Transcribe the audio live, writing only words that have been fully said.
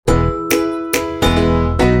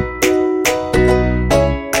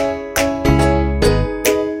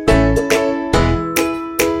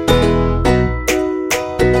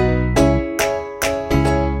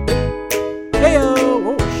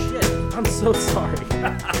Sorry.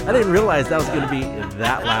 I didn't realize that was going to be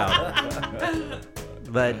that loud.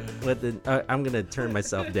 But I'm going to turn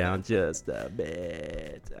myself down just a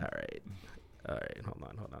bit. All right. Hold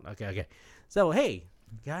on. Okay. So, hey,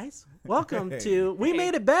 guys, welcome to We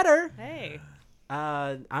Made It Better. Hey.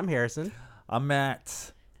 I'm Harrison. I'm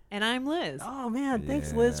Matt. And I'm Liz. Oh, man.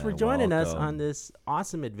 Thanks, Liz, for joining us welcome. on this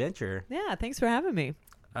awesome adventure. Yeah, thanks for having me.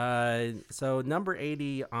 So number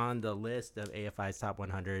 80 on the list of AFI's top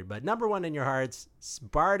 100, but number one in your hearts,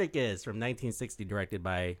 Spartacus from 1960, directed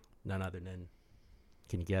by none other than,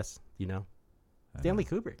 can you guess? You know? Stanley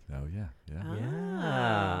Kubrick. Oh, yeah.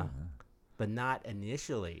 Yeah. But not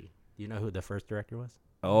initially. Do you know who the first director was?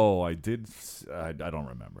 Oh, I did. I don't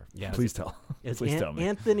remember. Yeah, Please tell. It's Please tell me.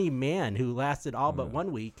 Anthony Mann, who lasted all but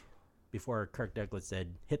 1 week before Kirk Douglas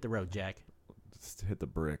said, hit the road, Jack. Just hit the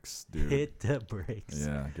bricks, dude. Hit the brakes.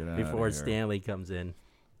 Yeah, get out Before of here. Stanley comes in.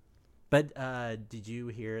 But did you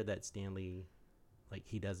hear that Stanley, like,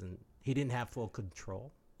 he didn't have full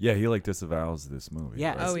control? Yeah, he disavows this movie.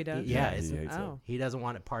 Yeah. right? Oh, he does? Yeah. he it's- hates it. he doesn't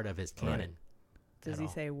want it part of his canon. Does at he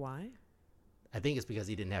all. say why? I think it's because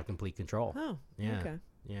he didn't have complete control. Oh, Yeah. okay.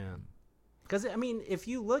 Yeah. Because, I mean, if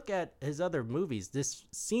you look at his other movies, this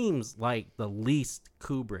seems like the least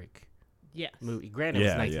Kubrick Yes. movie. Granted, it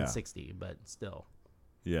was Yeah, 1960, but still.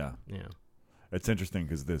 Yeah. Yeah. It's interesting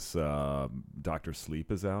because this Dr.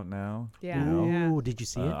 Sleep is out now. Yeah. You know? Yeah. Ooh, did you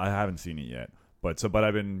see it? I haven't seen it yet. But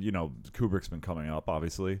I've been, Kubrick's been coming up,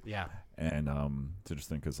 obviously. Yeah. And it's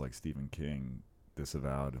interesting because, Stephen King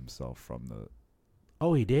disavowed himself from the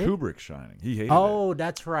Oh, he did? Kubrick Shining. He hated Oh,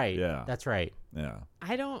 that's right. Yeah. That's right. it. Yeah.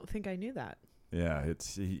 I don't think I knew that. Yeah,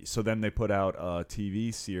 so then they put out a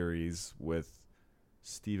TV series with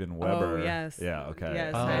Steven Weber. Oh, yes. Yeah, okay.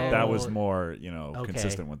 Yes, Oh. That was more, Okay.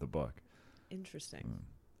 consistent with the book. Interesting.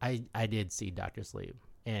 I did see Dr. Sleep,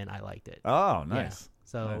 and I liked it. Oh, Yeah. nice.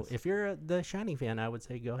 So Nice. if you're the Shining fan, I would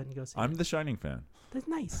say go ahead and go see I'm it. the Shining fan. That's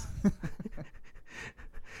nice.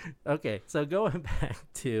 Okay, so going back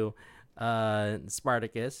to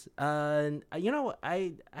Spartacus, I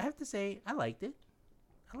have to say I liked it.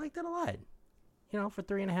 I liked it a lot. For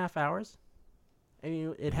 3.5 hours. I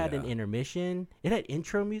mean, it had an Yeah. intermission. It had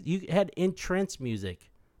intro music. It had entrance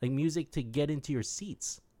music, like music to get into your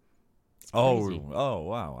seats. It's crazy. Oh,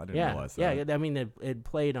 wow. I didn't Yeah, realize that. yeah. I mean, it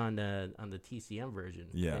played on the TCM version.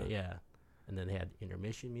 Yeah. yeah. And then they had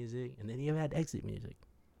intermission music, and then you had exit music.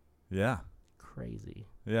 Yeah. Crazy.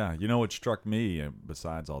 Yeah. You know what struck me,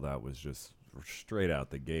 besides all that, was just straight out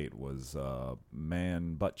the gate was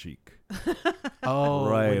man butt cheek. Oh,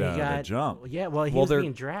 Right when he out of the got jump. Yeah, well, he Well, was they're-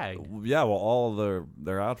 being dragged. Yeah, well, all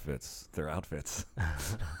their outfits.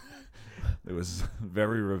 It was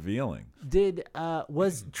very revealing.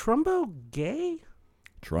 Was Trumbo gay?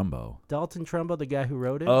 Trumbo. Dalton Trumbo, the guy who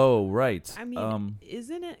wrote it. Oh, right. I mean,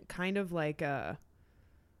 isn't it kind of like a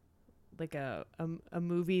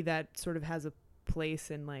movie that sort of has a place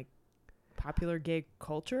in popular gay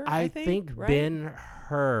culture? I I think right?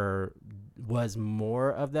 Ben-Hur was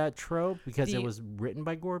more of that trope because The- it was written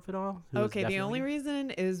by Gore Vidal. who was Okay, the only definitely-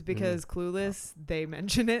 reason is because Clueless, they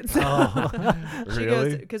mention it. So Oh. she Really?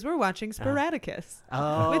 goes, because we're watching Sporadicus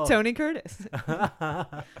Oh. with Tony Curtis.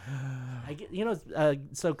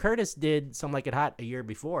 So Curtis did Some Like It Hot a year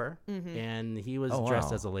before, Mhm. and he was Oh, dressed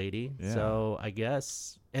wow. as a lady. Yeah. So I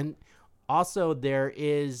guess, and also there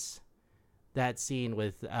is that scene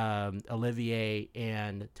with Olivier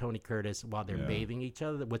and Tony Curtis while they're Yeah. bathing each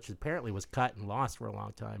other, which apparently was cut and lost for a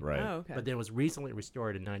long time. Right. Oh, okay. But then was recently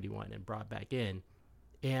restored in '91 and brought back in,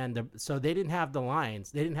 and so they didn't have the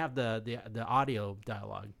lines, they didn't have the audio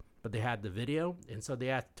dialogue, but they had the video, and so they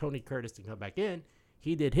asked Tony Curtis to come back in.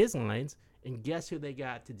 He did his lines, and guess who they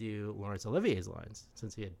got to do Laurence Olivier's lines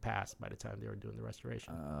since he had passed by the time they were doing the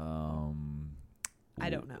restoration. I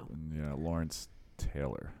don't know. Yeah, Lawrence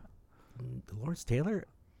Taylor. Lawrence Taylor,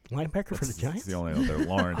 linebacker for the It's Giants. the only other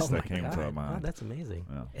Lawrence Oh that my came God. to Oh, mind. that's amazing.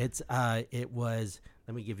 Yeah. It was.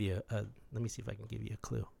 Let me see if I can give you a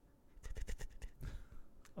clue.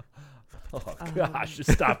 Oh gosh, just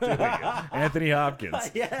stop doing it. Anthony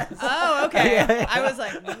Hopkins. Yes. Oh, okay. I was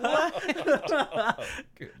like, what?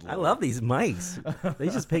 I love these mics. They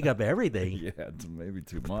just pick up everything. Yeah, it's maybe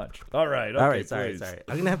too much. All right. All Okay, right, sorry. please.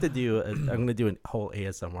 I'm gonna have to do. I'm gonna do a whole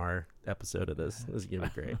ASMR episode of this. This is gonna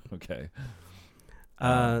be great. Okay.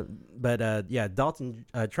 But Dalton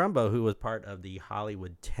Trumbo, who was part of the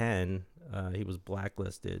Hollywood 10, he was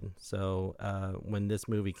blacklisted. So when this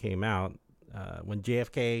movie came out, when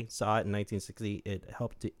JFK saw it in 1960, it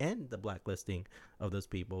helped to end the blacklisting of those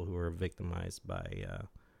people who were victimized by,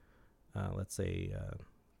 let's say,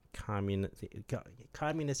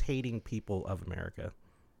 communist hating people of America.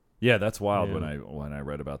 Yeah, that's wild. Yeah. When I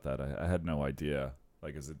read about that, I had no idea.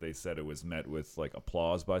 Like, as they said, it was met with like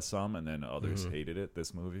applause by some, and then others hated it.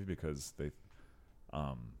 This movie because it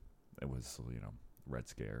was Red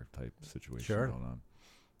Scare type situation Sure. going on.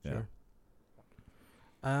 Yeah. Sure.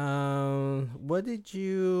 What did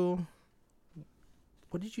you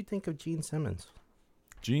think of Gene Simmons?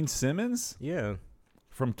 Gene Simmons Yeah,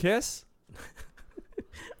 from Kiss.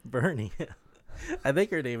 Bernie. I think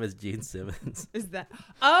her name is Gene Simmons. Is that?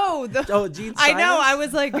 Oh, Oh, Gene. I know. Simons? I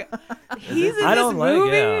was like, he's in I this don't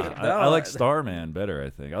movie. I like Starman better. I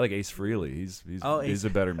think I like Ace Frehley. He's Ace. a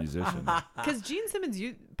better musician. Because Gene Simmons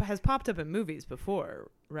has popped up in movies before,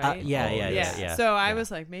 right? Yeah. So I Yeah. was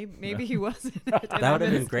like, maybe he wasn't. in it. That would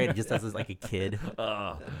have been great. He just as like a kid.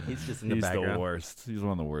 He's just in the He's background. the worst. He's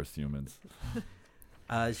one of the worst humans.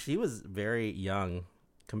 She was very young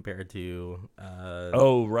compared to.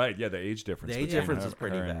 Oh right, yeah. The age difference. The age between difference her- is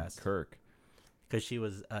pretty her and vast. Kirk. Because she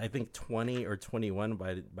was, I think, 20 or 21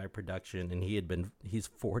 by production, and he's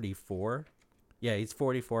 44. Yeah, he's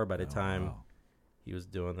 44 by the time Wow. he was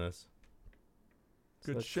doing this.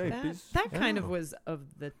 Good So- shape. That kind of Yeah. was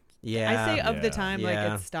of the. Yeah. I say of the Yeah. time, Yeah.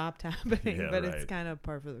 like it stopped happening, Yeah, but it's right. kind of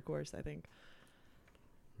par for the course. I think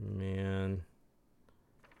Man.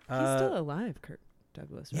 he's still alive, Kirk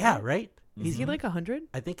Douglas. Right? Yeah, right? Is he Mhm. like 100?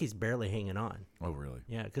 I think he's barely hanging on. Oh really?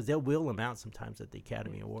 Yeah, because they'll wheel him out sometimes at the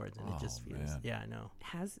Academy Awards, and it just Oh, feels. man. Yeah, I know.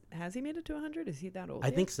 Has he made it to 100? Is he that old? I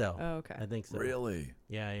yet? think so. Oh, okay. I think so. Really?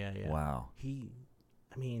 Yeah. Wow. He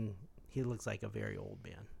looks like a very old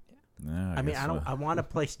man. Yeah, I mean, guess I don't. so. I want to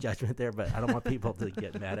place judgment there, but I don't want people to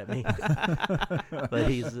get mad at me. But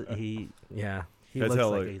he Can I looks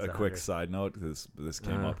tell like he's a quick 100. side note? This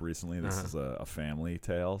came up recently. This is a family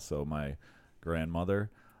tale. So my grandmother,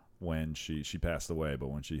 when she passed away, but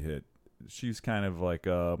when she's kind of like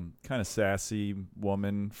kind of sassy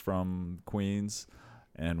woman from Queens,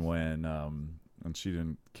 and when she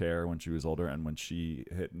didn't care when she was older, and when she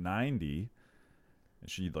hit 90,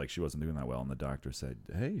 she wasn't doing that well, and the doctor said,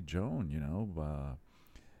 "Hey, Joan,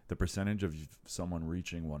 the percentage of someone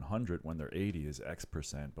reaching 100 when they're 80 is X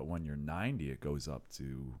percent, but when you're 90, it goes up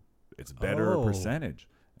to it's better Oh. percentage."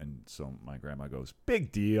 And so my grandma goes,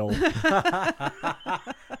 "Big deal."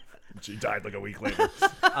 She died like a week later. Oh,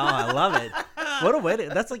 I love it. What a way to.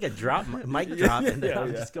 That's like a drop, mic drop, and then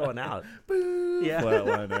I'm yeah. just going out. Boo. Yeah.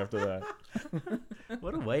 Flatline after that.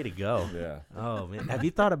 What a way to go. Yeah. Oh man, have you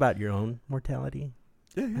thought about your own mortality?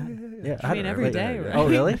 Yeah. Yeah, I mean, every day, right? Oh,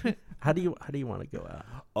 really? How do you want to go out?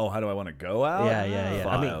 Oh, how do I want to go out? Yeah.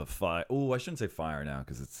 I mean- fire. Oh, I shouldn't say fire now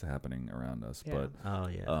because it's happening around us. Yeah. But Oh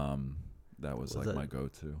yeah, that was Was like it- my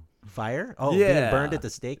go-to. fire. Oh, being Yeah. burned at the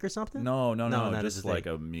stake or something. No, No, not just as a like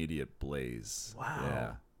thing. immediate blaze. Wow.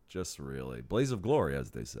 Yeah, just really blaze of glory,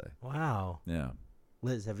 as they say. Wow. Yeah.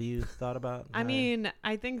 Liz, have you thought about? I mean,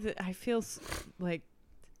 I think that I feel like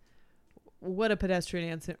what a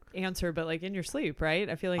pedestrian answer, but like in your sleep, right?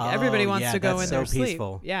 I feel like everybody Oh, wants yeah, to go that's in so their sleep.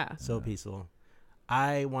 peaceful. Yeah. so peaceful.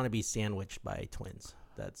 I want to be sandwiched by twins.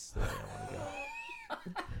 That's the way I want to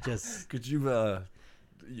go. Just Could you?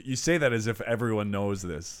 You say that as if everyone knows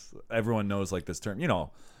this. Everyone knows like this term.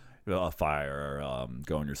 A fire,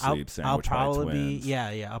 go in your sleep, I'll sandwich by probably twins. be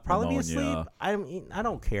yeah. I'll probably be asleep. Pneumonia. I mean, I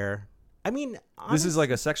don't care. I mean, This is like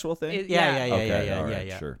a sexual thing. It- yeah. Okay, all right,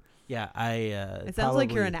 yeah. sure. Yeah, I. It sounds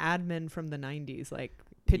like you're an admin from the 90s, like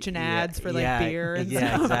pitching ads for like beer and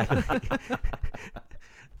yeah, stuff. exactly.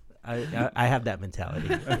 I have that mentality.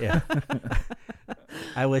 Yeah.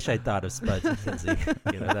 I wish I thought of Spuds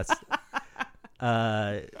McKenzie. That's.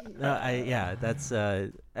 That's.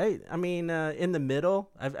 I mean, in the middle,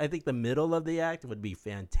 I think the middle of the act would be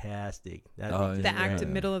fantastic. That'd be Oh, just The act, great.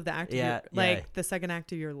 middle of the act, of Yeah, your, like yeah. the second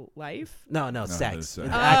act of your life. No, sex. this,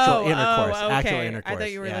 Actual intercourse. okay. Actual intercourse. I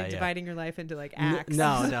thought you were Yeah, like yeah. dividing your life into like N- acts.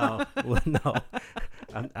 No. No.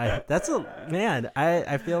 That's a man.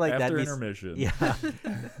 I feel like After that'd be intermission. Yeah.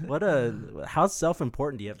 How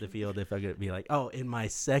self-important do you have to feel if I could be like, oh, in my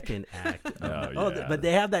second act? Yeah. But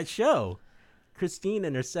they have that show, Christine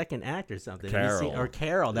in her second act or something. Have you seen- Carol. or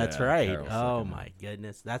Carol. That's Yeah, right. Carol's Oh second my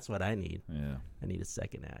goodness, that's what I need. Yeah. I need a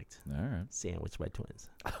second act. All right. Sandwiched by twins.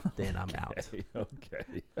 Then I'm out.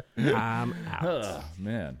 Okay. I'm out. Oh,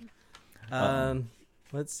 man.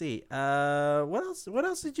 Let's see. What else? What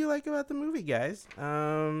else did you like about the movie, guys?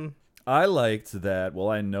 I liked that. Well,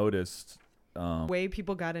 I noticed. The way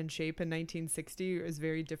people got in shape in 1960 is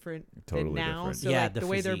very different Totally than now. different. So Yeah, like the the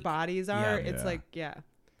way their physique. bodies are, Yeah. it's Yeah. like yeah.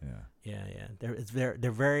 Yeah.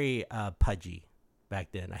 They're very pudgy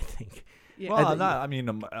back then. I think. Yeah. Well, think- not. I mean,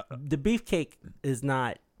 The beefcake is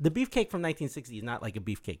not the beefcake from 1960 is not like a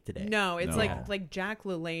beefcake today. No, it's No. like Jack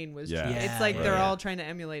LaLanne was. Yeah. It's Yeah, like yeah, they're yeah. all trying to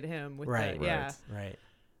emulate him with Right, the, yeah. Right.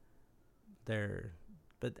 they're,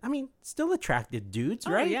 but I mean, still attractive dudes,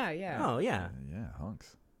 Oh, right? yeah. Oh yeah. Yeah,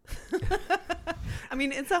 hunks. I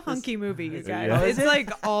mean, it's a hunky movie, you is guys. it? It's like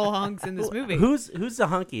all hunks in this movie. Who's the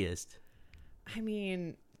hunkiest? I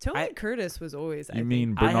mean, Tony Curtis was always. You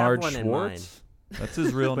mean I have Bernard one in Schwartz? That's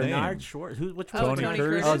his real name. Bernard Schwartz. Which Oh, one? Tony Tony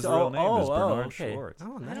Curtis' Curtis. real name is Bernard okay. Schwartz.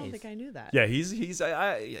 Oh, nice. I don't think I knew that. Yeah,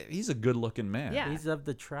 he's a good looking man. Yeah. He's of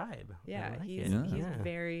the tribe. Yeah, I like he's, it. he's Yeah.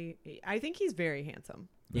 very. I think he's very handsome.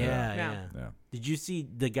 Yeah, Yeah. yeah. Did you see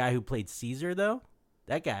the guy who played Caesar though?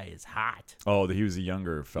 That guy is hot. Oh, he was a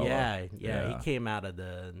younger fellow. Yeah. He came out of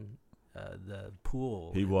the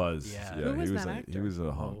pool. He was. Yeah. Yeah, Who was he was that a, actor? he was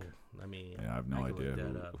a hunk. I mean, Yeah, I have no can idea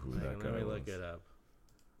look that up. who that guy Let me was. look it up.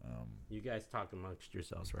 Um, You guys talk amongst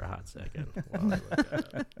yourselves for a hot second while I look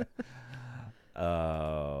that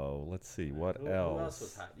up. let's see what Who else was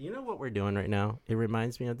else. hot? You know what we're doing right now? It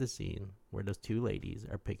reminds me of the scene where those two ladies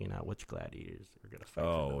are picking out which gladiators are gonna fight.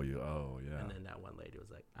 for them. Yeah. And then that one lady was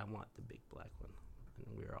like, "I want the big black one,"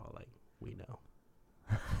 and we were all like, "We know."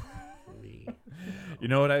 we. Know. You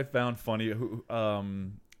know what I found funny? Who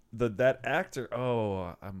that actor?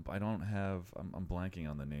 Oh, I'm blanking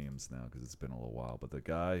on the names now because it's been a little while. But the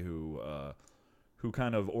guy who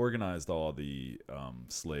kind of organized all the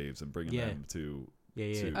slaves and bringing Yeah. them to.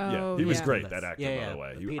 Yeah. Oh, he was yeah. great. That actor, Yeah,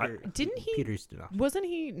 by the way. Didn't he- Peter Ustinov. Wasn't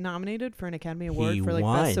he nominated for an Academy Award He for like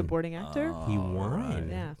won. best supporting actor? He Oh, won. right.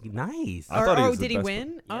 Yeah. Nice. I thought he was the did he best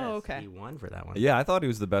win? Yes, Oh, okay. He won for that one. Yeah, I thought he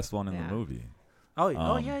was the best one in Yeah. the movie. Oh,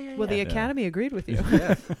 Um, yeah. Well, the yeah. Academy agreed with you.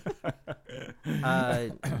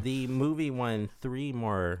 The movie won 3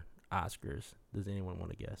 more Oscars. Does anyone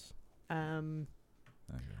want to guess? Okay.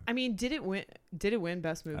 I mean, did it win? Did it win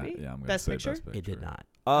best movie? Yeah, I'm gonna Best say Picture? Best Picture. It did not.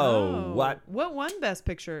 Oh, what? What won best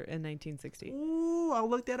picture in 1960? Ooh, I'll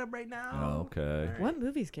look that up right now. Oh, okay. All right. What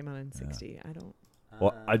movies came out in 60? I don't.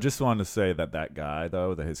 Well, I just wanted to say that guy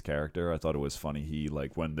though, his character, I thought it was funny. He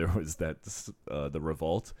when there was that the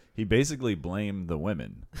revolt, he basically blamed the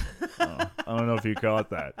women. I don't know if you caught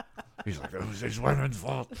that. He's like, it was these women's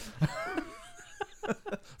fault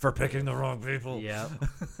for picking the wrong people. Yeah,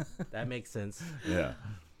 that makes sense. Yeah.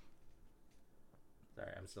 Sorry,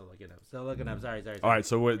 I'm still looking up. Sorry. All right,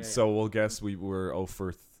 so Yeah. so we'll guess we were 0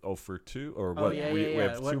 for 2 or what? We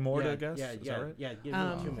have 2 more to guess. Is that right? Yeah, give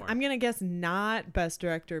me 2 more. I'm gonna guess not best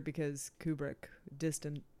director because Kubrick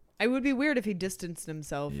distant. It would be weird if he distanced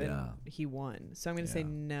himself Yeah. and he won. So I'm gonna say Yeah.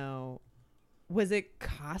 no. Was it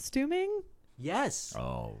costuming? Yes.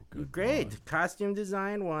 Oh, good. Great. one. Costume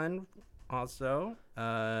design won also.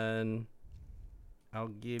 I'll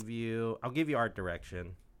give you art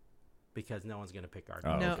direction because no one's gonna pick art.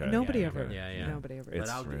 Oh, No, okay. nobody Yeah, ever. yeah. Nobody ever.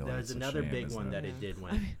 It's But really- there's it's a another shame, big isn't one it? that it did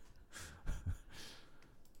win.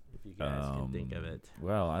 If you guys can think of it.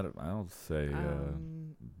 Well, I'll say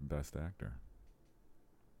Um, best actor.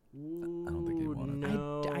 Ooh, don't think he won it.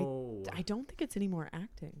 No. I don't think it's any more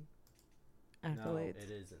acting No, accolades. it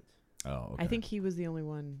isn't. Oh, okay. I think he was the only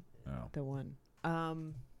one Oh. that won.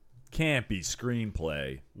 Can't be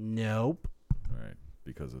screenplay. Nope. Right,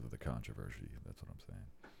 because of the controversy. That's what I'm saying.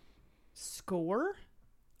 Score?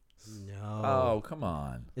 No. Oh, come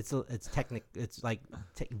on. It's technic. It's like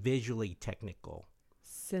visually technical.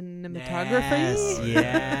 Cinematography?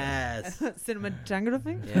 Yes.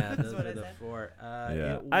 Cinematography? Yeah, That's those what are I the said. 4.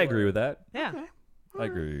 Yeah, I agree with that. Yeah. I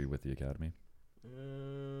agree with the Academy.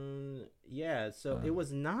 Yeah, so it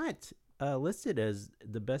was not listed as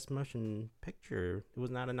the best motion picture. It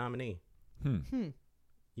was not a nominee.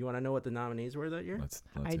 You want to know what the nominees were that year? Let's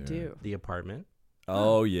I hear it. do. The Apartment,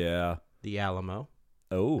 Oh yeah. The Alamo,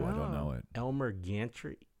 Oh, I don't know it. Elmer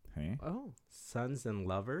Gantry, Hey. Oh, Sons and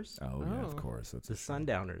Lovers, Oh yeah, of Oh. course. That's The a shame.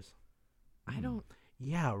 Sundowners. I don't.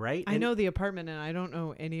 Yeah, right. I And- know The Apartment, and I don't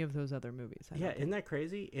know any of those other movies. I don't Yeah, think. isn't that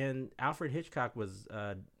crazy? And Alfred Hitchcock was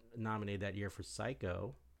nominated that year for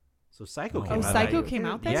Psycho. So Psycho Oh, came out. Psycho that year. came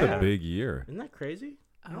out that That's Yeah. a big year. Isn't that crazy?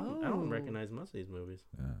 I Oh. don't recognize most of these movies.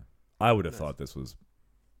 Yeah. I would have Nice. thought this was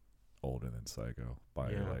older than Psycho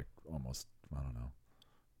by Yeah. like almost, I don't know,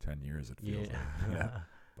 10 years it feels Yeah. like. Yeah.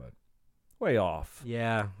 Way off.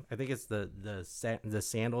 Yeah, I think it's the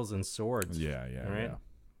sandals and swords. Yeah, yeah, Right? yeah.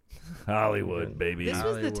 Hollywood, baby. This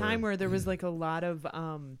was the time Hollywood. where there was like a lot of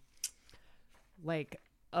like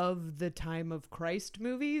of the time of Christ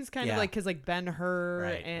movies, kind Yeah. of like because like Ben Hur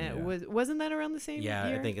Right. and Yeah. wasn't that around the same Yeah,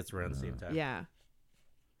 year? I think it's around the same time. Yeah.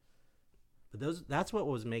 But that's what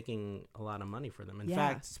was making a lot of money for them. In Yeah.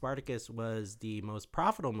 fact, Spartacus was the most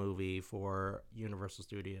profitable movie for Universal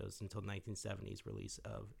Studios until 1970's release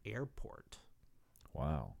of Airport.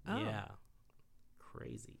 Wow. Oh. Yeah.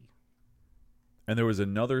 Crazy. And there was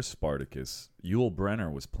another Spartacus. Yul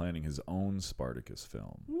Brynner was planning his own Spartacus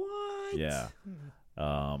film. What? Yeah.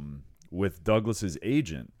 with Douglas's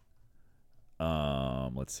agent.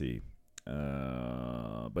 Let's see.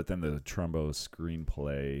 But then the Trumbo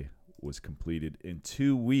screenplay was completed in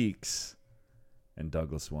 2 weeks, and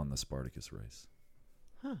Douglas won the Spartacus race.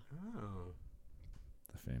 Huh. Oh.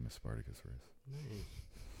 The famous Spartacus race. Nice.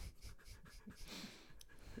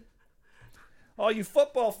 All you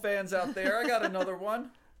football fans out there, I got another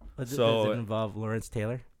one. Does So- it involve Lawrence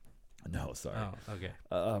Taylor? No, sorry. Oh, okay.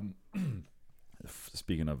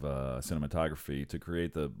 Speaking of cinematography, to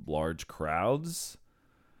create the large crowds,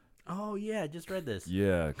 Oh yeah, I just read this.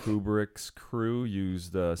 yeah, Kubrick's crew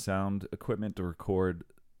used sound equipment to record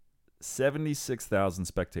 76,000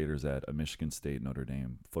 spectators at a Michigan State Notre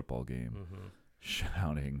Dame football game, Mm-hmm.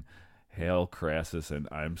 shouting, "Hail Crassus and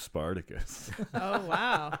I'm Spartacus." Oh,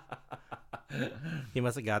 wow. He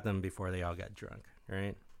must have got them before they all got drunk,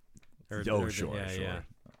 right? Sure. Yeah.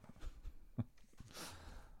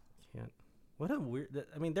 Can't. What a weird.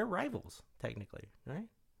 I mean, they're rivals technically, right?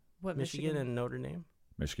 What, Michigan and Notre Dame.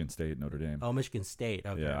 Michigan State, Notre Dame. Oh, Michigan State.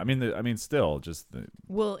 Okay. Yeah, I mean, still, just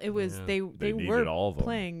Well, it was Yeah. they They needed were all of 'em.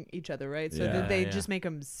 playing each other, right? So Yeah. did they Yeah. just make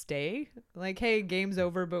them stay? Like, hey, game's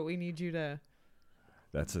over, but we need you to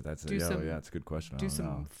that's it. Do some- Yeah, it's a good question. I do don't some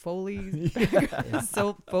know. Foley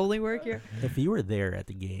Foley work here. If you were there at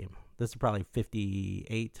the game, this is probably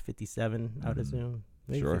 58, 57, I would Mhm. assume.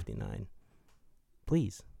 Maybe Sure. 59.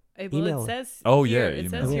 Please. Well, Email it it. says Oh, here, yeah, it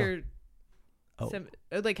email says it. here. Oh.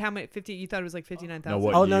 Like how many? 50? You thought it was like 59,000? No,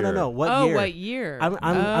 what Oh, no. year? What year? What year?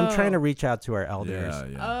 I'm trying to Oh. reach out to our elders.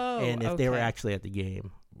 Yeah. Oh, And if they were okay. actually at the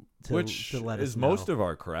game. Which to let is us know. most of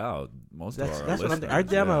our crowd. Most That's of our what I'm listeners. Our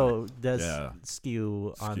demo yeah. does Yeah.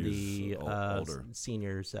 skew on the Skews older.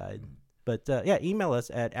 senior side. But yeah, email us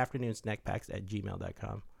at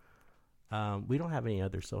afternoonsnackpacks@gmail.com. We don't have any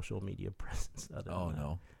other social media presence. Other Oh than that.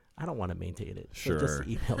 no. I don't want to maintain it. Sure. So just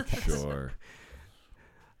email us. Sure.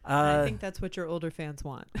 I think that's what your older fans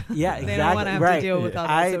want. Yeah, They exactly. don't want to have right. to deal with all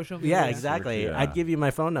that social media. Yeah, exactly. Yeah. I'd give you my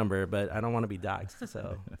phone number, but I don't want to be doxxed.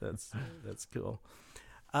 So that's cool.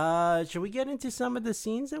 Should we get into some of the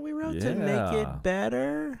scenes that we wrote to make Yeah. it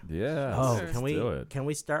better? Yeah. Oh, Sure. can we do it? can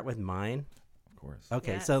we start with mine? Of course.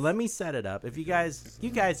 Okay, Yes. so let me set it up. If you guys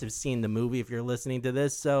have seen the movie, if you're listening to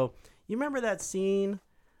this, so you remember that scene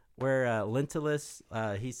where Lentulus,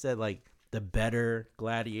 he said like the better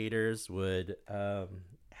gladiators would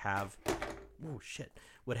have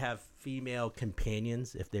female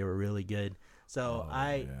companions if they were really good. So Oh,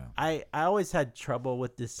 I yeah. always had trouble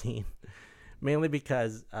with this scene. Mainly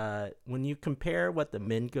because when you compare what the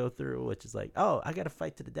men go through, which is like, oh, I got to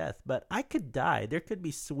fight to the death, but I could die. There could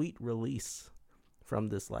be sweet release from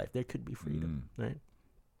this life. There could be freedom, right?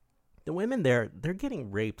 The women they're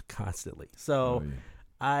getting raped constantly. So Oh, yeah.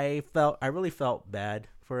 I really felt bad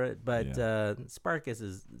for it, but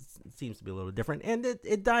Spartacus seems to be a little different, and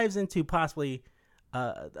it dives into possibly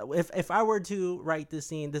if I were to write this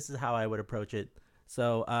scene, this is how I would approach it.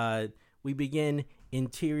 So we begin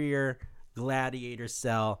interior gladiator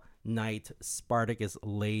cell night. Spartacus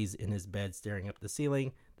lays in his bed staring up the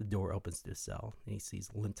ceiling. The door opens to his cell and he sees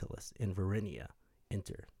Lentulus and Verinia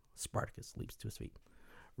enter. Spartacus leaps to his feet.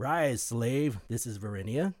 Rise, slave. This is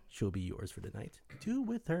Verinia. She'll be yours for the night. Do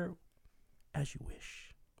with her as you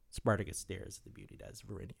wish. Spartacus stares at the beauty that is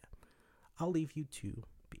Verinia. I'll leave you to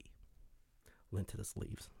be. Lentulus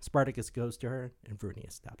leaves. Spartacus goes to her and Verinia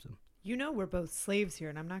stops him. You know we're both slaves here,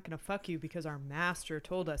 and I'm not going to fuck you because our master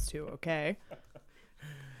told us to, okay?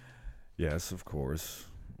 Yes, of course.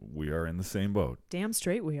 We are in the same boat. Damn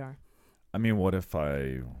straight we are. I mean, what if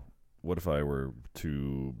I were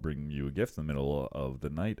to bring you a gift in the middle of the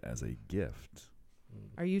night as a gift?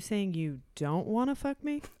 Are you saying you don't want to fuck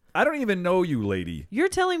me? I don't even know you, lady. You're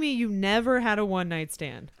telling me you never had a one-night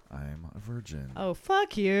stand. I'm a virgin. Oh,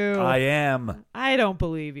 fuck you. I am. I don't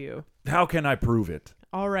believe you. How can I prove it?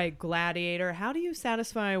 All right, gladiator, how do you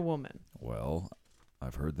satisfy a woman? Well,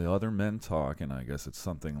 I've heard the other men talk, and I guess it's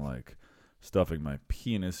something like stuffing my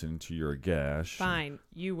penis into your gash. Fine,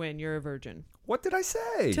 you win. You're a virgin. What did I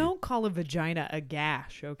say? Don't call a vagina a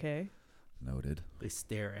gash, okay? Noted. They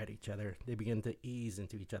stare at each other. They begin to ease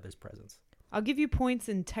into each other's presence. I'll give you points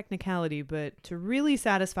in technicality, but to really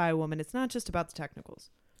satisfy a woman, it's not just about the technicals.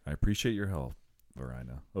 I appreciate your help,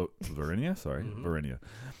 Verinia. Oh, Verinia? Sorry, Mhm. Verinia.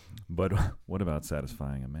 But what about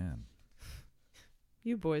satisfying a man?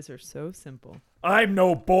 You boys are so simple. I'm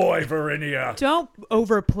no boy, Verinia. Don't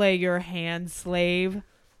overplay your hand, slave.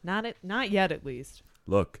 Not yet, at least.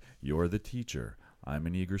 Look, you're the teacher. I'm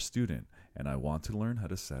an eager student, and I want to learn how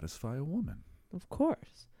to satisfy a woman. Of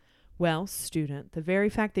course. Well, student, the very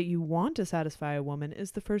fact that you want to satisfy a woman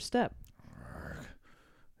is the first step. Arrgh.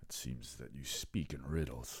 It seems that you speak in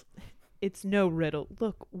riddles. It's no riddle.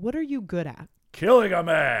 Look, what are you good at? Killing a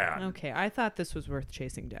man. Okay, I thought this was worth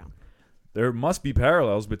chasing down. There must be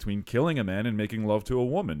parallels between killing a man and making love to a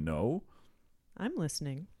woman, no? I'm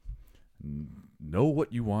listening. Know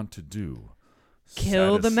what you want to do.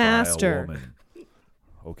 Kill the Satisfy a master. woman.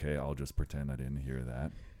 Okay, I'll just pretend I didn't hear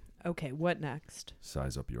that. Okay, what next?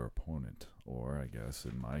 Size up your opponent, or I guess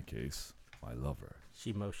in my case, my lover.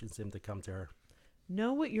 She motions him to come to her.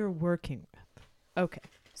 Know what you're working with. Okay,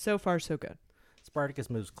 so far so good. Spartacus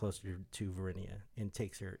moves closer to Verinia and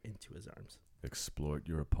takes her into his arms. Exploit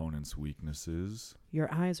your opponent's weaknesses.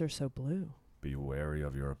 Your eyes are so blue. Be wary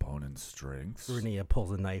of your opponent's strengths. Verinia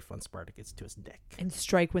pulls a knife on Spartacus to his neck. And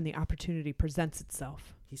strike when the opportunity presents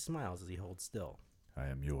itself. He smiles as he holds still. I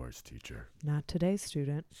am yours, teacher. Not today,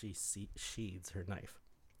 student. She sheathes her knife.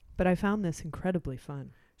 But I found this incredibly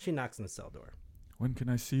fun. She knocks on the cell door. When can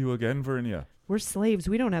I see you again, Verinia? We're slaves.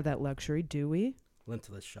 We don't have that luxury, do we?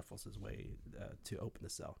 Lentulus shuffles his way to open the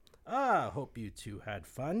cell. Hope you two had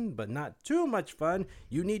fun, but not too much fun.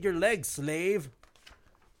 You need your legs, slave.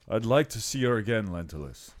 I'd like to see her again,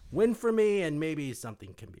 Lentulus. Win for me, and maybe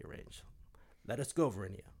something can be arranged. Let us go,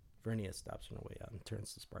 Verinia. Verinia stops on her way out and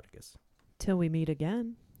turns to Spartacus. Till we meet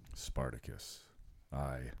again. Spartacus.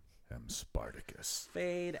 I am Spartacus.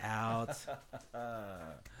 Fade out.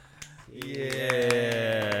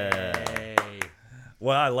 Yay.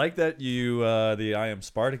 Well, I like that you, the I am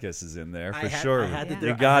Spartacus is in there for sure. I had to Yeah. do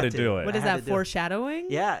You it. I got to had do it. What is I had that, to do it. foreshadowing?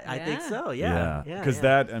 Yeah, I think so. Yeah. Because yeah.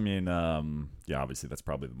 that, I mean, yeah, obviously that's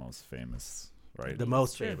probably the most famous, right? The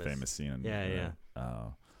most Sure. famous. scene. Yeah.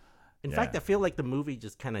 In yeah. fact, I feel like the movie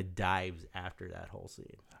just kind of dives after that whole scene.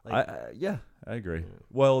 Like, I agree. Yeah.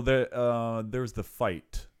 Well, there's the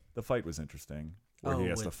fight. The fight was interesting, where he Oh,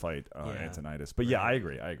 has to with- fight yeah. Antonidas. But yeah, Right. I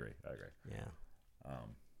agree. yeah.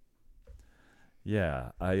 Yeah,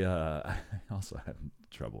 I also had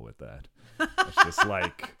trouble with that. It's just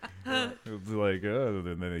like, then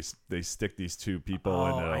they stick these two people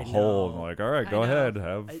Oh, in I a hole, and know. like, all right, I go know. ahead,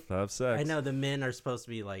 have sex. I know the men are supposed to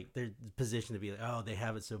be like, they're positioned to be like, oh, they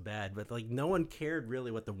have it so bad, but like no one cared really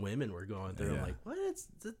what the women were going through. I'm Yeah. like,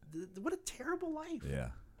 what a terrible life. Yeah.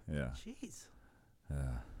 Jeez.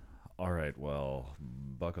 All right, well,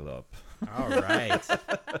 buckle up. All right.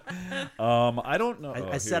 I don't know.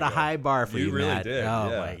 I set a high bar for you, You really Matt. did. Oh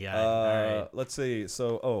yeah. my god. All right. Let's see.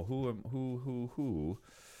 So, who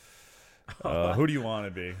do you want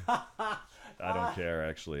to be? I don't care,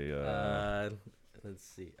 actually. Let's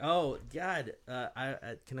see. Oh God.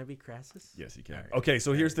 Can I be Crassus? Yes, you can. All right. Okay,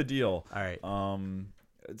 so here's the deal. All right. Yeah,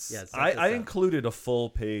 set I this up. included a full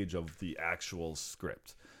page of the actual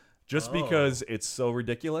script, just because it's so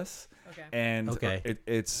ridiculous. Okay. And Okay.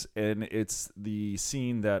 it's the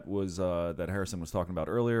scene that was that Harrison was talking about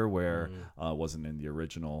earlier, where wasn't in the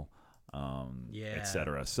original, Yeah.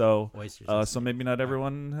 etc. So Oysters and so maybe not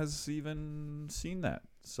everyone has even seen that.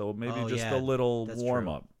 So maybe Oh, just yeah, a little that's warm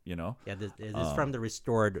true. up, you know. Yeah, it is from the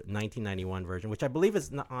restored 1991 version, which I believe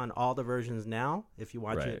is not on all the versions now. If you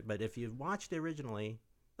watch Right. it, but if you watched it originally,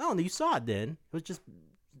 you saw it then.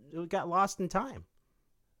 It got lost in time.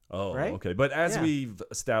 Oh, Right? okay. But as Yeah. we've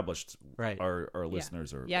established, Right. our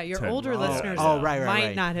listeners are Yeah, your 10 older Oh, listeners oh, right, might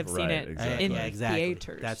right. not have seen Right, it exactly. in Yeah, exactly.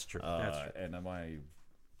 theaters. That's true. That's true. And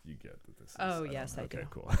you get that this is. Oh, yes, I okay, do.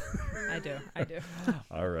 cool. I do.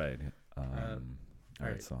 All right. All right.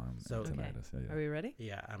 right. So I'm So- Antonidas. Yeah. Are we ready?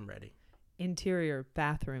 Yeah, I'm ready. Interior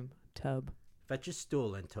bathroom tub. Fetch a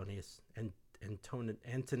stool, Antonius and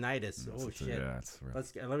Antonidas. Oh shit. Yeah, it's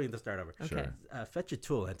right. Let me just start over. Okay. Sure. Fetch a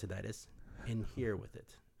tool, Antonidas, in here with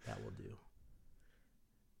it. That will do.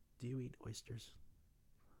 Do you eat oysters?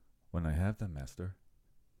 When I have them, master.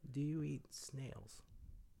 Do you eat snails?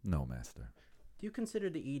 No, master. Do you consider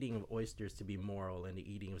the eating of oysters to be moral and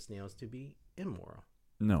the eating of snails to be immoral?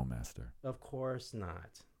 No, master. Of course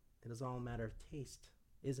not. It is all a matter of taste,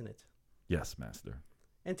 isn't it? Yes, master.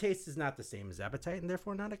 And taste is not the same as appetite, and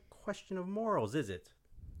therefore not a question of morals, is it?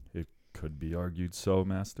 It could be argued so,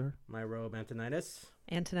 master. My robe, Antonidas.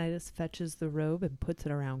 Antonidas fetches the robe and puts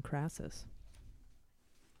it around Crassus.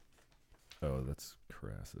 Oh, that's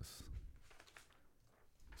Crassus.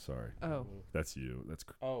 Sorry. Oh. That's you. That's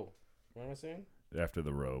Oh, what am I saying? after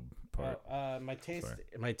the robe part. My taste. Sorry.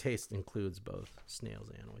 My taste includes both snails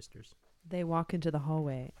and oysters. They walk into the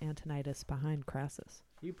hallway, Antonidas behind Crassus.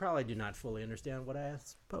 You probably do not fully understand what I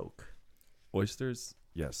spoke. Oysters?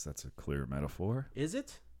 Yes, that's a clear metaphor. Is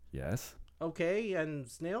it? Yes. Okay, and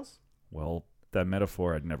snails? Well, that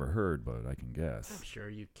metaphor I'd never heard, but I can guess. I'm sure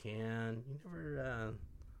you can. You never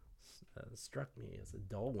struck me as a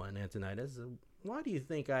dull one, Antonidas. Why do you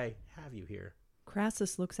think I have you here?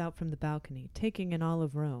 Crassus looks out from the balcony, taking in all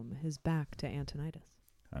of Rome, his back to Antonidas.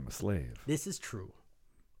 I'm a slave. This is true.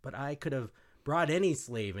 But I could have brought any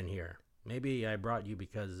slave in here. Maybe I brought you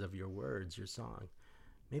because of your words, your song.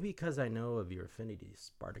 Maybe because I know of your affinity,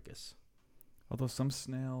 Spartacus. Although some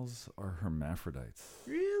snails are hermaphrodites.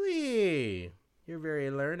 Really? You're very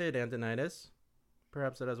learned, Antonidas.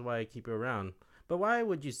 Perhaps that is why I keep you around. But why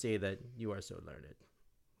would you say that you are so learned?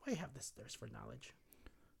 Why have this thirst for knowledge?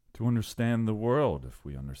 To understand the world. If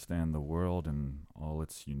we understand the world and all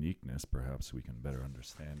its uniqueness, perhaps we can better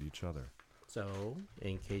understand each other. So,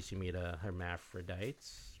 in case you meet a hermaphrodite,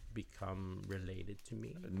 become related to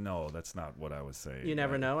me. No, that's not what I was saying. You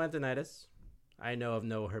never know, Antonidas. I know of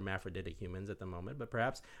no hermaphroditic humans at the moment, but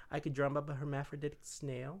perhaps I could drum up a hermaphroditic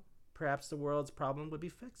snail. Perhaps the world's problem would be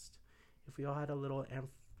fixed if we all had a little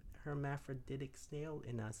hermaphroditic snail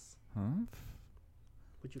in us. Huh?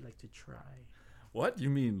 Would you like to try? What? You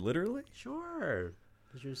mean literally? Sure.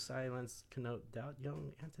 Does your silence connote doubt,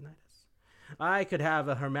 young Antonidas? I could have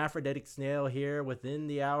a hermaphroditic snail here within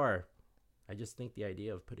the hour. I just think the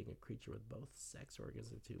idea of putting a creature with both sex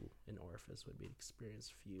organs into an orifice would be an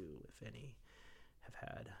experience few, if any, have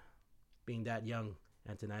had. Being that young,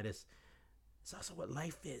 Antonidas, is also what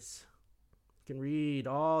life is. You can read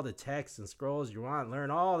all the texts and scrolls you want,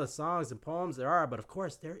 learn all the songs and poems there are, but of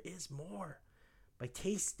course there is more. By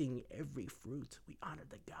tasting every fruit, we honor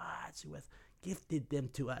the gods who have gifted them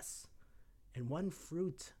to us. And one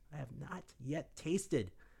fruit I have not yet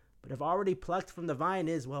tasted, but have already plucked from the vine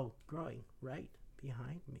is, well, growing right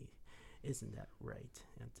behind me. Isn't that right,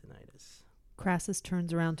 Antonidas? Crassus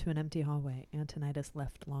turns around to an empty hallway. Antonidas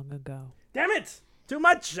left long ago. Damn it! Too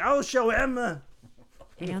much! I'll show him!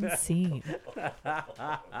 And scene.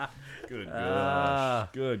 Good gosh.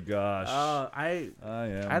 Good gosh. I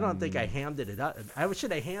don't think I hammed it up. I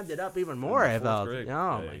should have hammed it up even more. I felt. Oh, my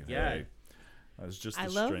God. Hey. That was just a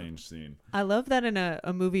strange scene. I love that in a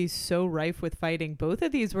movie so rife with fighting, both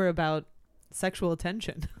of these were about sexual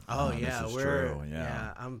tension. Oh, yeah. This is true.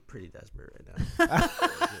 Yeah, I'm pretty desperate right now.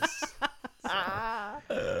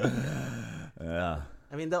 Yeah.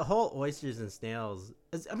 I mean, the whole oysters and snails.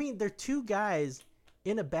 They're two guys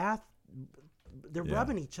in a bath. They're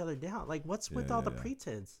rubbing each other down. Like, what's with all the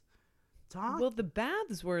pretense? Talk. Well, the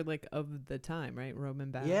baths were like of the time, right?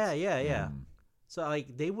 Roman baths. Yeah. So,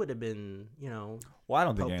 like, they would have been, Well, I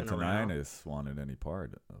don't think poking around. Antoninus wanted any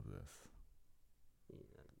part of this.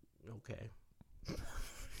 Okay.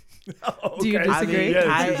 Do you disagree?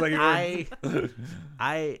 Well,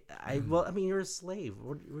 you're a slave.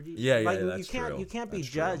 That's you can't true. You can't be That's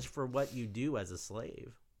judged true. for what you do as a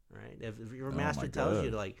slave, right? If your master tells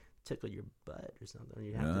you to like tickle your butt or something,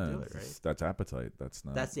 you have to do it, right? That's appetite. That's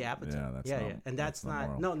not. That's the appetite. Yeah, that's not, And that's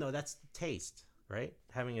not. moral. No, that's taste, right?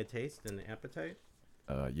 Having a taste and the appetite.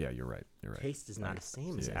 Yeah, you're right. You're right. Taste is not the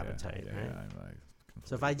same as appetite, right? I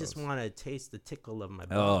So if I just want to taste the tickle of my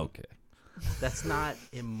butt, okay. that's not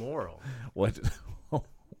immoral. What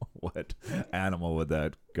animal would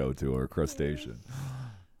that go to, or crustacean?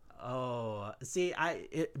 Oh, see,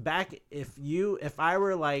 if I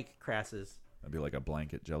were like Crassus, That'd be like a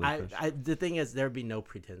blanket jellyfish. the thing is, there'd be no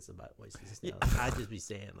pretense about oysters and snails. I'd just be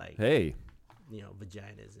saying like, hey.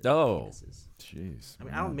 Vaginas and Oh. penises. Jeez.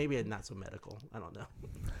 I don't. Maybe it's not so medical. I don't know.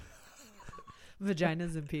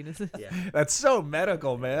 Vaginas and penises. Yeah. That's so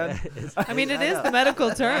medical, man. It is the medical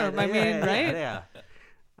term. Right? Yeah.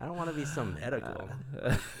 I don't want to be so medical.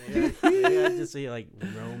 Maybe I'd just say like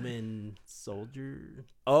Roman soldier.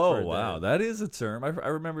 Oh wow, that is a term. I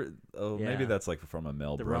remember. Oh, maybe Yeah. that's like from a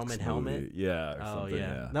Mel The Brooks Roman movie. helmet? Yeah. Or Oh something.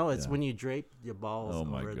 yeah. No, it's when you drape your balls Oh,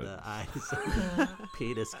 my over the goodness. eyes.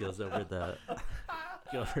 Penis goes over the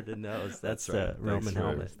nose. That's right. the Roman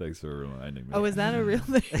helmet. Thanks for reminding me. Oh, is that a real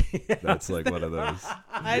thing? That's like one of those.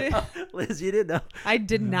 Liz, you didn't know. I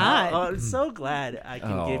did not. Oh, I'm so glad I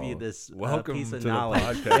can give you this welcome piece of to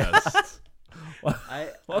knowledge. the podcast.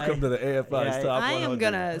 Welcome to the AFI's yeah, Top 100. I am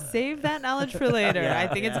gonna save that knowledge for later. Yeah, I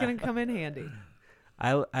think it's yeah. gonna come in handy.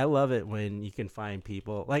 I love it when you can find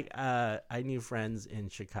people like I knew friends in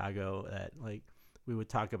Chicago that like we would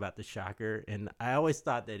talk about the shocker, and I always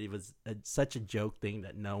thought that it was such a joke thing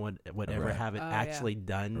that no one would ever Right. have it Oh, actually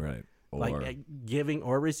done, Right. like Or- giving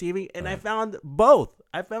or receiving. And I Right. found both.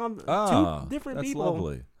 I found two different that's people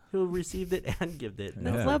lovely. who received it and gave it.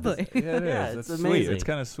 Yeah. That's lovely. Yeah, it is. Yeah, That's it's sweet. amazing. It's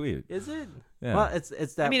kind of sweet. Is it? Yeah. Well, it's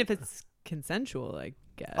that. I mean, if it's consensual, I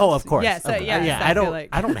guess. oh, of course. Yes. Of course. Yes. I feel don't. like...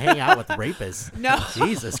 I don't hang out with rapists. No.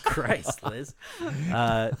 Jesus Christ, Liz.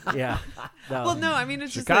 Yeah. No. Well, no. I mean,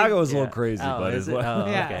 it's Chicago just is a little crazy, Oh, but is as it? well.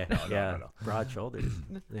 Oh, Yeah. okay. No, yeah. no. Broad shoulders.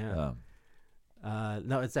 Yeah.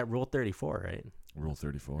 No, it's that Rule 34, right? Rule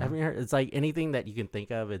 34. Have you heard? It's like anything that you can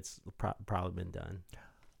think of, it's probably been done.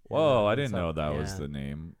 Whoa, I And didn't so- know that was yeah. the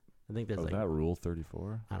name. I think there's Oh, like that Rule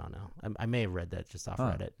 34? I don't know. I may have read that just off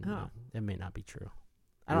Huh. Reddit. Oh. It may not be true.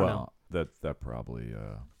 I don't know. Well, that probably.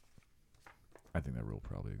 I think that rule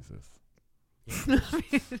probably exists.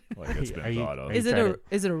 Like it's been Are you- thought of. are Is you it trying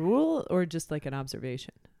is it a rule or just like an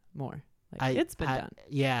observation? More like it's been done.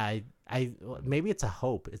 Yeah, maybe it's a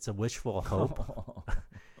hope. It's a wishful hope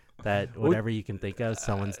that whatever you can think of,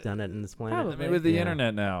 someone's done it in this planet. Probably. I mean, with the Yeah.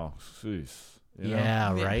 internet now, jeez, you know?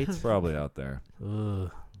 Yeah, Yeah. right. It's probably out there. Ugh,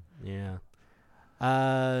 yeah.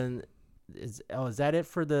 Is that it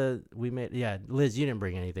for the Yeah, Liz, you didn't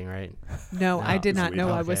bring anything, right? No, I No. did not Sweet. know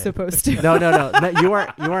I was Okay. supposed to. No, you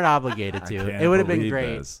weren't obligated I to. can't It would have been believe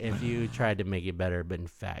great this. if you tried to make it better, but in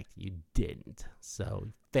fact, you didn't. So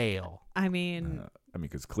fail. I mean,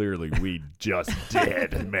 Because clearly we just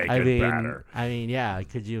did make it better. I mean, yeah.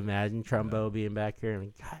 Could you imagine Trumbo being back here? I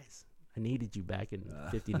mean, guys, I needed you back in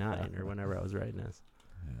 '59 or whenever I was writing this.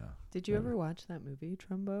 Yeah. did you ever watch that movie,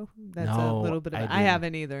 Trumbo? That's No, a little bit of I I didn't.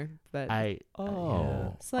 haven't either, but I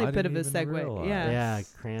Oh, Slight I bit of didn't a even segue. realize. Yeah. yeah,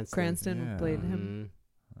 Cranston. Cranston Yeah. played him.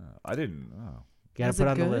 I didn't. Oh, Gotta Was put it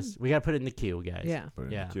on the good? list. We gotta put it in the queue, guys. Yeah.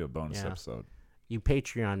 but Yeah. yeah. A bonus Yeah. episode. You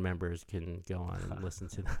Patreon members can go on and listen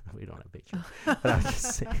to that. We don't have Patreon. But I'm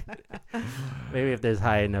just saying. Maybe if there's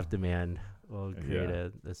high enough demand, we'll create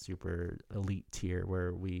a super elite tier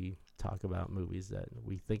where we talk about movies that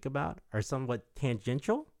we think about are somewhat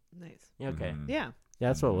tangential. Nice. Yeah, okay. Mhm. Yeah.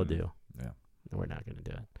 That's what we'll Mhm. do. Yeah. We're not going to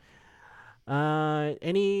do it.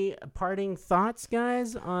 Any parting thoughts,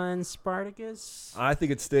 guys, on Spartacus? I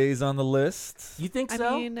think it stays on the list. You think I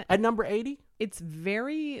so? mean- At number 80? It's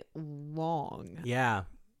very long. Yeah.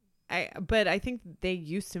 But I think they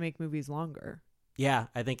used to make movies longer. Yeah,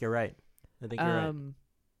 I think you're right. I think you're right.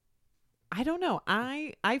 I don't know.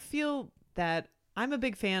 I feel that I'm a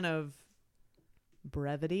big fan of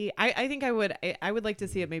brevity. I think I would like to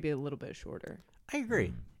see it maybe a little bit shorter. I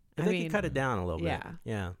agree. I I think you mean, cut it down a little bit. yeah.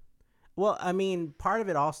 Yeah. Well, I mean, part of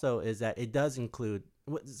it also is that it does include.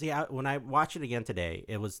 See, when I watched it again today,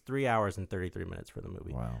 it was 3 hours and 33 minutes for the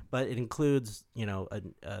movie. Wow. But it includes,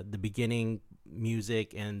 the beginning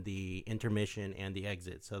music and the intermission and the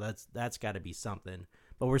exit. So that's got to be something.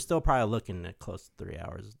 But we're still probably looking at close to 3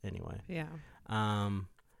 hours anyway. Yeah.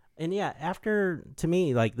 And yeah, to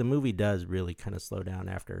me, like the movie does really kind of slow down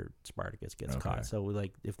after Spartacus gets Okay. caught. So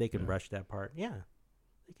like, if they can Yeah. rush that part, yeah,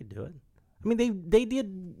 they could do it. I mean, they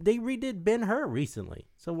redid Ben-Hur recently.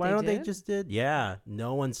 So why They don't they did? just did? Yeah,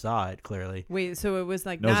 no one saw it clearly. Wait, so it was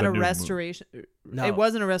like No, it's not a a new restoration. No. It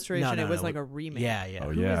wasn't a restoration. No, It was no. like a remake. Yeah, yeah. Oh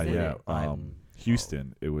Who yeah, was in yeah. it?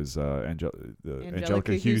 Houston. It was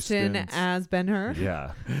Angelica Houston Houston's- as Ben-Hur.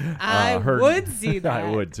 Yeah. I would see that. I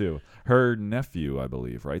would too. Her nephew, I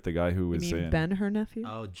believe, right? The guy who You was mean in Ben, her nephew?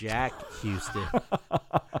 Oh, Jack Houston.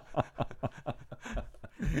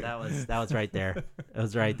 that was right there. It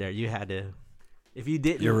was right there. You had to. If you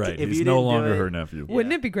didn't, You're right. If He's you no didn't do longer it- her nephew. Yeah.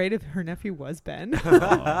 Wouldn't it be great if her nephew was Ben? Oh,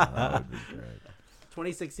 that would be great.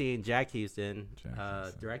 2016, Jack Houston, Jack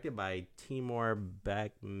Houston. directed by Timur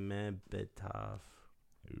Bekmambetov.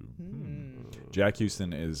 Hmm. Jack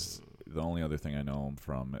Houston is the only other thing I know him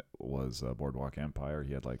from was Boardwalk Empire.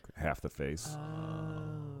 He had like half the face.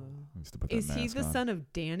 He used to put that Is he mask the on. son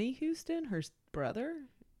of Danny Houston, her brother?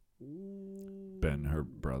 Ben, her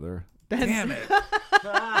brother. Ben. Damn it!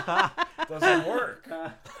 Doesn't work.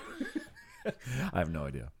 I have no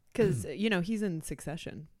idea. Because, he's in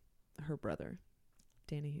Succession, her brother,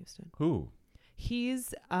 Danny Houston. Who?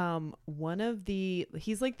 He's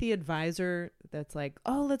he's like the advisor that's like,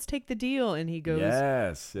 oh, let's take the deal. And he goes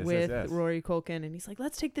Yes, with yes. Rory Culkin and he's like,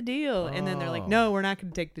 let's take the deal. And then they're like, Oh. no, we're not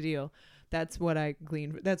going to take the deal. That's what I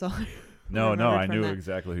gleaned. That's all. No, remembered I from knew that.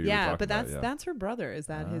 exactly who you were Yeah, talking but about. Yeah. that's her brother. Is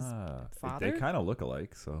that his father? They kind of look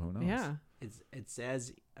alike, so who knows? Yeah. It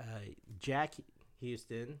says Jack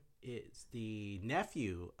Houston is the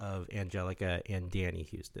nephew of Angelica and Danny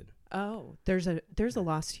Houston. Oh, there's a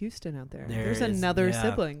lost Houston out there. There There's is- another yeah,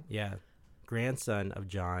 sibling. Yeah. Grandson of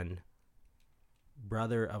John,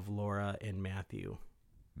 brother of Laura and Matthew,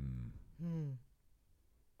 Mm.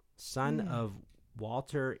 son of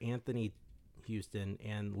Walter Anthony Houston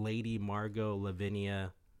and Lady Margot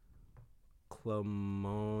Lavinia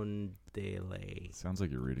Clomondele. Sounds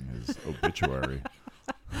like you're reading his obituary.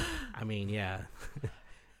 I mean, yeah.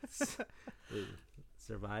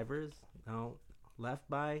 Survivors? No. Left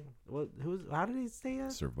by? What? How did he say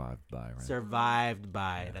that? Survived by, right? Survived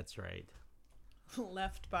by. That's right.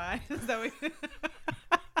 Left by. Is that what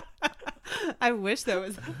I wish that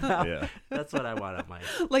was Yeah. That's what I want on my.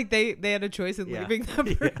 like they had a choice in Yeah. leaving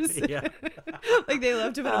that person. Yeah. Like they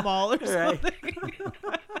left him in a mall or Right. something.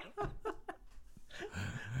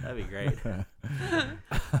 That'd be great.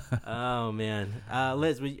 Oh man,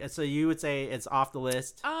 Liz, so you would say it's off the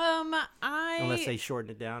list unless they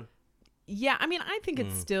shorten it down. Yeah, I mean, I think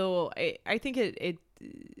it's still. I think it.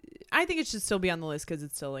 I think it should still be on the list because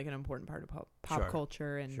it's still like an important part of pop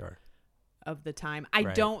culture and of the time. I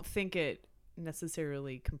don't think it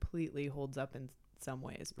necessarily completely holds up in some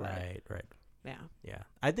ways. But Right. Yeah.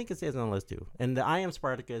 I think it stays on the list too. And the I Am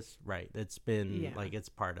Spartacus, right? It's been like it's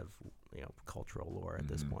part of cultural lore at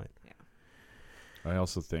this point. Yeah. I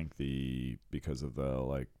also think because of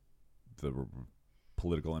the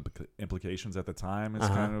political implications at the time is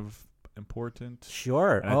kind of important.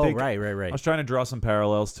 Sure. And I think right. I was trying to draw some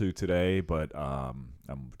parallels to today, but I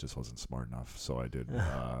just wasn't smart enough, so I did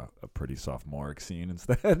a pretty sophomoric scene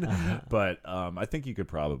instead. But I think you could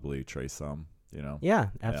probably trace some. Yeah,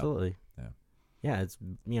 absolutely. Yeah. Yeah, it's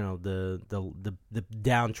the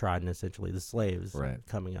downtrodden, essentially the slaves,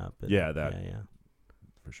 coming up. And, yeah,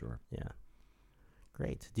 for sure. Yeah,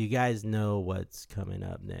 great. Do you guys know what's coming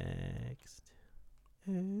up next?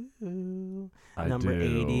 Number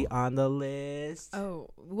 80 on the list. Oh,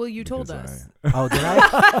 well, you told us. Oh, did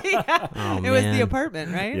I? Yeah. Oh, it was The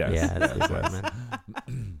Apartment, right? Yes. Yeah, it's The Apartment.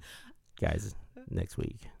 Guys, next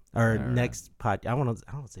week or next pod. I want to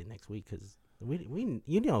say next week because we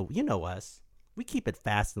you know us. We keep it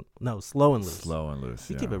slow and loose. Slow and loose.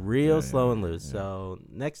 We keep it real slow and loose. Yeah. So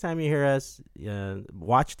next time you hear us,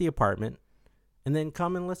 watch The Apartment, and then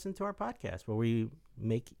come and listen to our podcast where we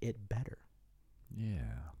make it better.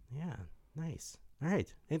 Yeah. Nice. All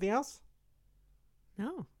right. Anything else?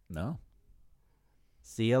 No. No.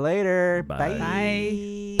 See you later. Bye.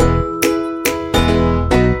 Bye.